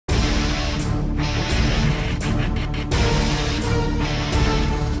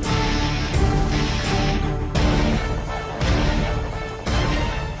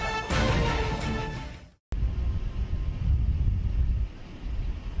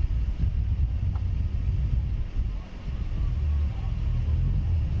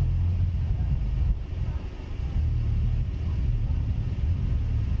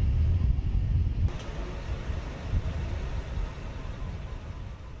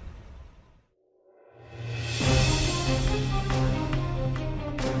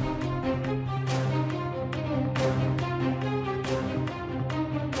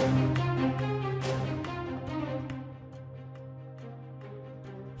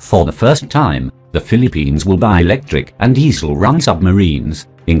For the first time, the Philippines will buy electric and diesel-run submarines,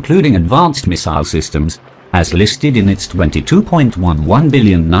 including advanced missile systems, as listed in its 22.11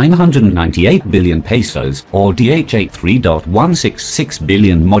 billion 998 billion pesos or DH83.166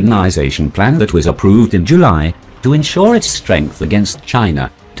 billion modernization plan that was approved in July, to ensure its strength against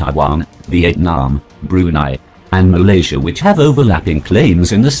China, Taiwan, Vietnam, Brunei, and Malaysia, which have overlapping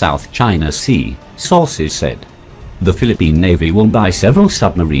claims in the South China Sea, sources said. The Philippine Navy will buy several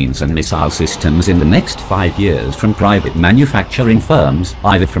submarines and missile systems in the next 5 years from private manufacturing firms,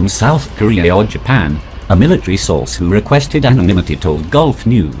 either from South Korea or Japan, a military source who requested anonymity told Gulf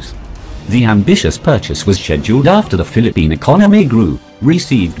News. The ambitious purchase was scheduled after the Philippine economy grew,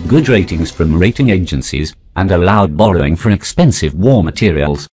 received good ratings from rating agencies, and allowed borrowing for expensive war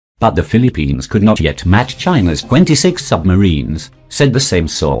materials. But the Philippines could not yet match China's 26 submarines, said the same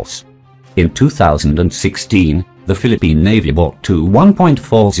source. In 2016, the Philippine Navy bought two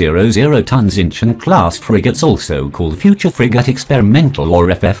 1.400 tons Incheon-class frigates, also called Future Frigate Experimental or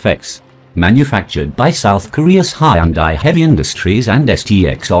FFX, manufactured by South Korea's Hyundai Heavy Industries and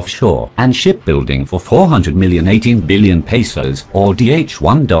STX Offshore and Shipbuilding for 418 billion pesos or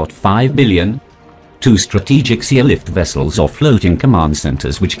DH1.5 billion. Two strategic sea lift vessels or floating command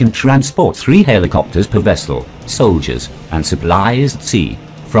centers which can transport 3 helicopters per vessel, soldiers, and supplies at sea,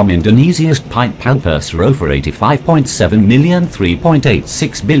 from Indonesia's Pipe Palpersro for 85.7 million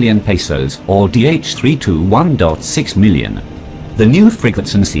 3.86 billion pesos or DH321.6 million. The new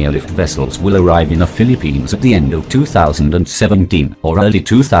frigates and sea lift vessels will arrive in the Philippines at the end of 2017 or early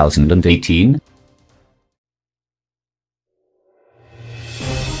 2018,